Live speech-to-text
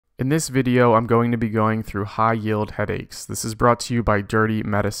In this video, I'm going to be going through high-yield headaches. This is brought to you by Dirty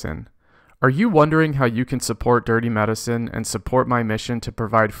Medicine. Are you wondering how you can support Dirty Medicine and support my mission to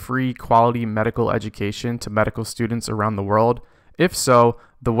provide free, quality medical education to medical students around the world? If so,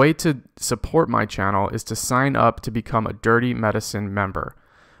 the way to support my channel is to sign up to become a Dirty Medicine member.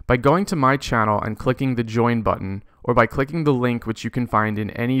 By going to my channel and clicking the join button, or by clicking the link which you can find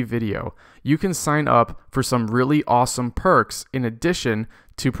in any video, you can sign up for some really awesome perks in addition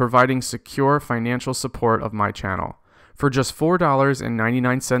to providing secure financial support of my channel. For just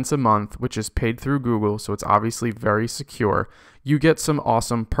 $4.99 a month, which is paid through Google, so it's obviously very secure, you get some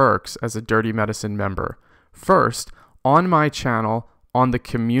awesome perks as a Dirty Medicine member. First, on my channel, on the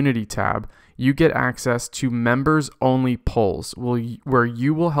Community tab, you get access to members-only polls where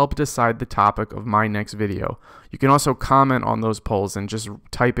you will help decide the topic of my next video. You can also comment on those polls and just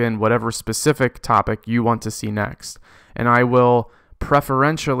type in whatever specific topic you want to see next. And I will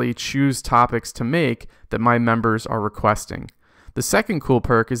preferentially choose topics to make that my members are requesting. The second cool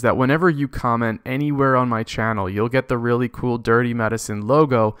perk is that whenever you comment anywhere on my channel, you'll get the really cool Dirty Medicine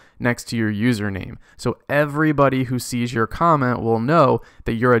logo next to your username. So everybody who sees your comment will know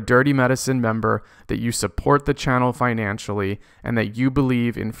that you're a Dirty Medicine member, that you support the channel financially, and that you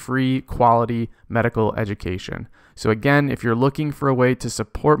believe in free, quality medical education. So again, if you're looking for a way to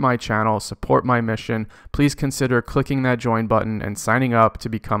support my channel, support my mission, please consider clicking that join button and signing up to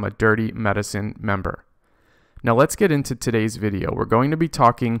become a Dirty Medicine member. Now let's get into today's video. We're going to be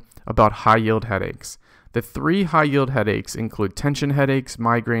talking about high-yield headaches. The three high-yield headaches include tension headaches,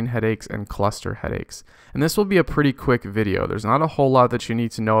 migraine headaches, and cluster headaches. And this will be a pretty quick video. There's not a whole lot that you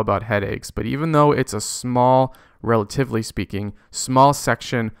need to know about headaches, but even though it's a small, relatively speaking, small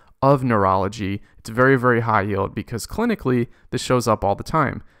section of neurology, it's very, very high yield because clinically this shows up all the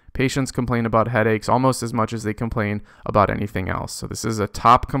time. Patients complain about headaches almost as much as they complain about anything else. So this is a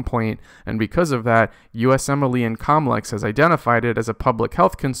top complaint, and because of that, USMLE and COMLEX has identified it as a public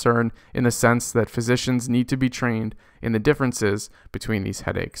health concern in the sense that physicians need to be trained in the differences between these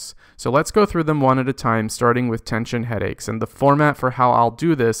headaches. So let's go through them one at a time, starting with tension headaches. And the format for how I'll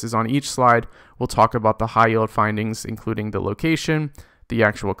do this is on each slide, we'll talk about the high-yield findings, including the location, the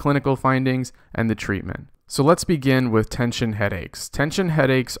actual clinical findings, and the treatment. So let's begin with tension headaches. Tension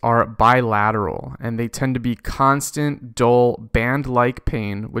headaches are bilateral, and they tend to be constant, dull, band-like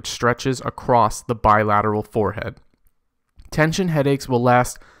pain which stretches across the bilateral forehead. Tension headaches will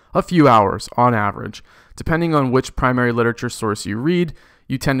last a few hours on average. Depending on which primary literature source you read,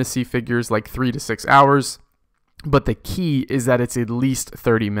 you tend to see figures like 3 to 6 hours, but the key is that it's at least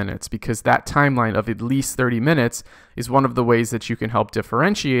 30 minutes because that timeline of at least 30 minutes is one of the ways that you can help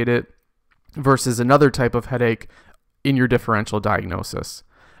differentiate it versus another type of headache in your differential diagnosis.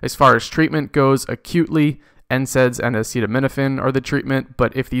 As far as treatment goes, acutely, NSAIDs and acetaminophen are the treatment,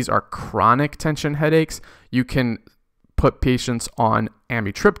 but if these are chronic tension headaches, you can put patients on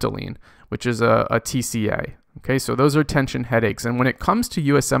amitriptyline, which is a TCA. Okay, so those are tension headaches. And when it comes to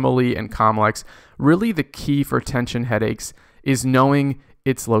USMLE and COMLEX, really the key for tension headaches is knowing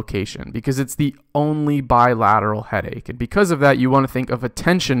its location because it's the only bilateral headache. And because of that, you want to think of a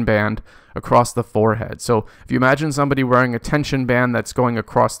tension band across the forehead. So if you imagine somebody wearing a tension band that's going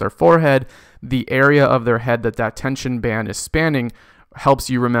across their forehead, the area of their head that that tension band is spanning helps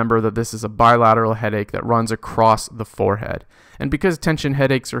you remember that this is a bilateral headache that runs across the forehead. And because tension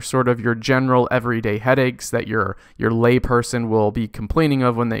headaches are sort of your general everyday headaches that your lay person will be complaining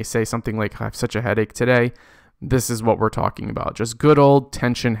of when they say something like, I have such a headache today, this is what we're talking about. Just good old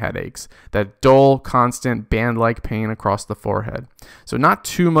tension headaches, that dull, constant, band-like pain across the forehead. So not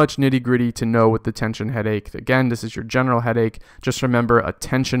too much nitty-gritty to know with the tension headache. Again, this is your general headache. Just remember a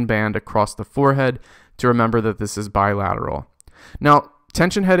tension band across the forehead to remember that this is bilateral. Now,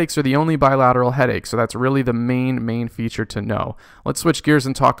 tension headaches are the only bilateral headache, so that's really the main feature to know. Let's switch gears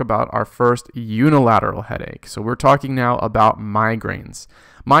and talk about our first unilateral headache. So we're talking now about migraines.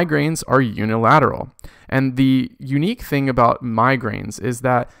 Migraines are unilateral, and the unique thing about migraines is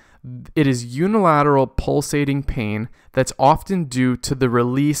that it is unilateral pulsating pain that's often due to the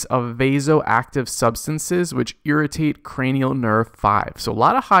release of vasoactive substances which irritate cranial nerve 5. So a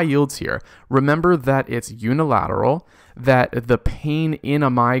lot of high yields here. Remember that it's unilateral, that the pain in a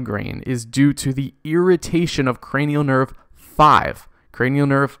migraine is due to the irritation of cranial nerve 5. Cranial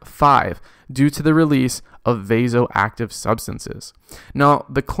nerve 5 due to the release of vasoactive substances. Now,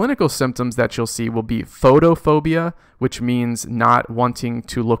 the clinical symptoms that you'll see will be photophobia, which means not wanting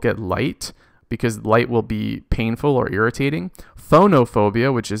to look at light because light will be painful or irritating.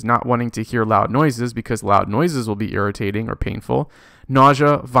 Phonophobia, which is not wanting to hear loud noises because loud noises will be irritating or painful.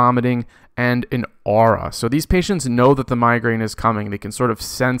 Nausea, vomiting, and an aura. So these patients know that the migraine is coming. They can sort of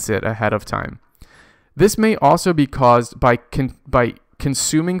sense it ahead of time. This may also be caused by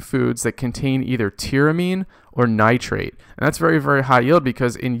consuming foods that contain either tyramine or nitrate. And that's very, very high yield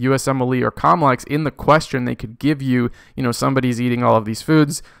because in USMLE or COMLEX, in the question, they could give you, somebody's eating all of these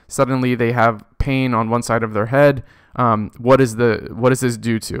foods. Suddenly they have pain on one side of their head. What is this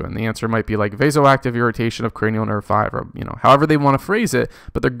due to? And the answer might be like vasoactive irritation of cranial nerve 5, or however they want to phrase it,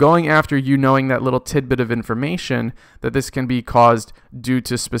 but they're going after you knowing that little tidbit of information that this can be caused due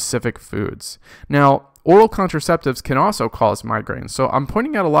to specific foods. Now, oral contraceptives can also cause migraines. So I'm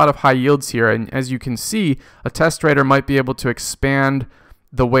pointing out a lot of high yields here, and as you can see, a test writer might be able to expand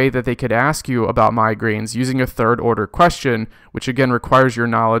the way that they could ask you about migraines using a third order question, which again requires your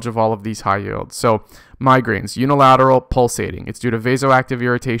knowledge of all of these high yields. So migraines, unilateral, pulsating. It's due to vasoactive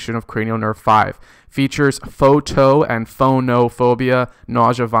irritation of cranial nerve 5. Features photo and phonophobia,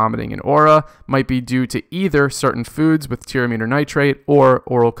 nausea, vomiting, and aura. Might be due to either certain foods with tyramine or nitrate or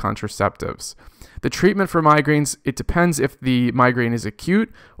oral contraceptives. The treatment for migraines, it depends if the migraine is acute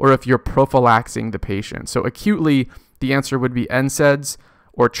or if you're prophylaxing the patient. So acutely, the answer would be NSAIDs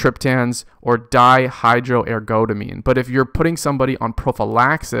or triptans or dihydroergotamine. But if you're putting somebody on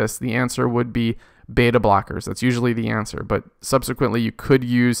prophylaxis, the answer would be beta blockers. That's usually the answer, but subsequently you could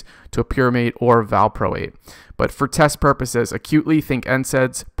use topiramate or valproate. But for test purposes, acutely think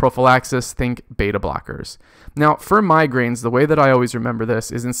NSAIDs, prophylaxis think beta blockers. Now for migraines, the way that I always remember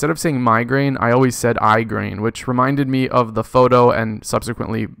this is instead of saying migraine, I always said igraine, which reminded me of the photo and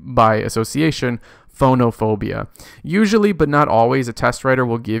subsequently by association, phonophobia. Usually, but not always, a test writer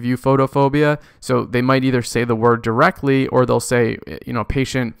will give you photophobia. So they might either say the word directly or they'll say,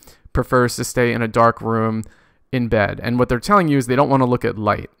 patient prefers to stay in a dark room in bed. And what they're telling you is they don't want to look at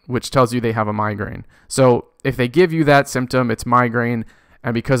light, which tells you they have a migraine. So if they give you that symptom, it's migraine.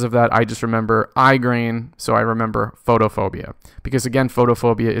 And because of that, I just remember igraine, so I remember photophobia. Because again,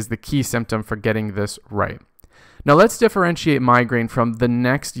 photophobia is the key symptom for getting this right. Now let's differentiate migraine from the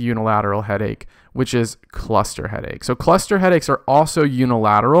next unilateral headache, which is cluster headache. So cluster headaches are also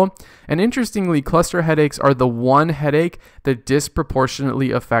unilateral. And interestingly, cluster headaches are the one headache that disproportionately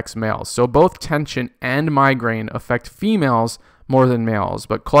affects males. So both tension and migraine affect females more than males,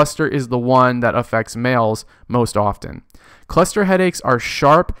 but cluster is the one that affects males most often. Cluster headaches are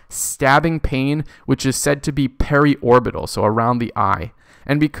sharp, stabbing pain, which is said to be periorbital, so around the eye.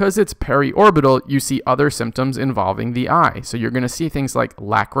 And because it's periorbital, you see other symptoms involving the eye. So you're going to see things like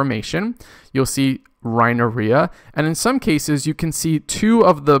lacrimation, you'll see rhinorrhea, and in some cases you can see two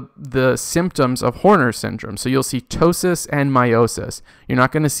of the symptoms of Horner syndrome. So you'll see ptosis and meiosis. You're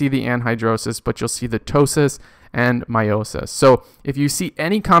not going to see the anhidrosis, but you'll see the ptosis and meiosis. So if you see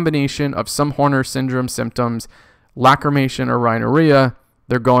any combination of some Horner syndrome symptoms, lacrimation or rhinorrhea,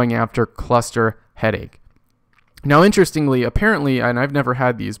 they're going after cluster headache. Now, interestingly, apparently, and I've never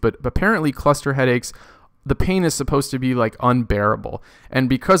had these, but apparently cluster headaches, the pain is supposed to be like unbearable. And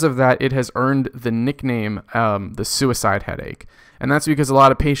because of that, it has earned the nickname, the suicide headache. And that's because a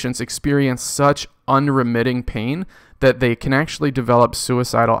lot of patients experience such unremitting pain that they can actually develop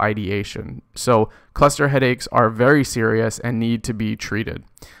suicidal ideation. So cluster headaches are very serious and need to be treated.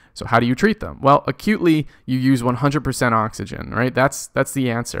 So how do you treat them? Well, acutely, you use 100% oxygen, right? That's the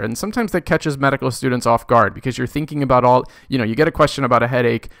answer. And sometimes that catches medical students off guard because you're thinking about all, you get a question about a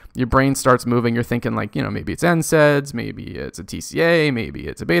headache, your brain starts moving, you're thinking like, maybe it's NSAIDs, maybe it's a TCA, maybe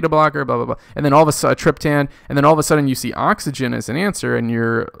it's a beta blocker, blah, blah, blah. And then all of a sudden, triptan, and then all of a sudden you see oxygen as an answer and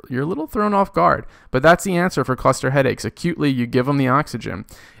you're a little thrown off guard. But that's the answer for cluster headaches. Acutely, you give them the oxygen.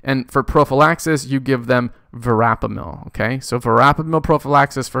 And for prophylaxis, you give them verapamil, okay? So verapamil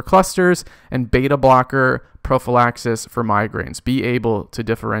prophylaxis for clusters and beta blocker prophylaxis for migraines. Be able to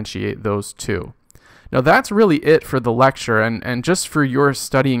differentiate those two. Now that's really it for the lecture, and just for your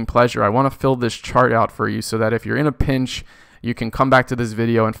studying pleasure, I want to fill this chart out for you so that if you're in a pinch, you can come back to this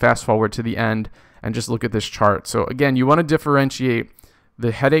video and fast forward to the end and just look at this chart. So again, you want to differentiate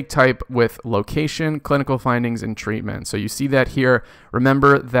the headache type with location, clinical findings, and treatment. So you see that here.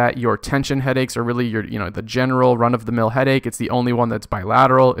 Remember that your tension headaches are really your, the general run-of-the-mill headache. It's the only one that's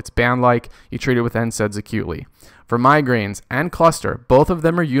bilateral. It's band-like. You treat it with NSAIDs acutely. For migraines and cluster, both of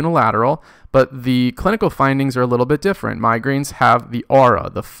them are unilateral, but the clinical findings are a little bit different. Migraines have the aura,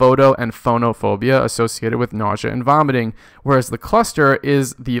 the photo and phonophobia associated with nausea and vomiting, whereas the cluster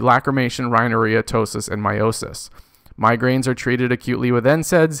is the lacrimation, rhinorrhea, ptosis, and meiosis. Migraines are treated acutely with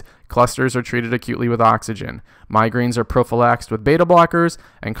NSAIDs, clusters are treated acutely with oxygen. Migraines are prophylaxed with beta blockers,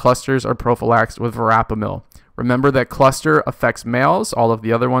 and clusters are prophylaxed with verapamil. Remember that cluster affects males, all of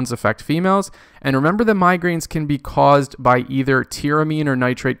the other ones affect females, and remember that migraines can be caused by either tyramine or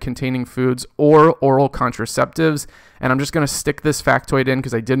nitrate containing foods or oral contraceptives. And I'm just going to stick this factoid in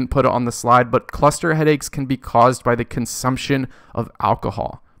because I didn't put it on the slide, but cluster headaches can be caused by the consumption of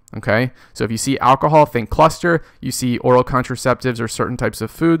alcohol. Okay, so if you see alcohol, think cluster. You see oral contraceptives or certain types of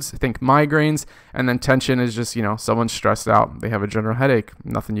foods, think migraines. And then tension is just, someone's stressed out. They have a general headache.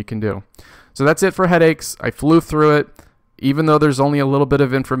 Nothing you can do. So that's it for headaches. I flew through it. Even though there's only a little bit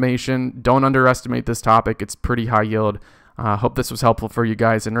of information, don't underestimate this topic. It's pretty high yield. Hope this was helpful for you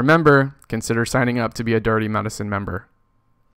guys. And remember, consider signing up to be a Dirty Medicine member.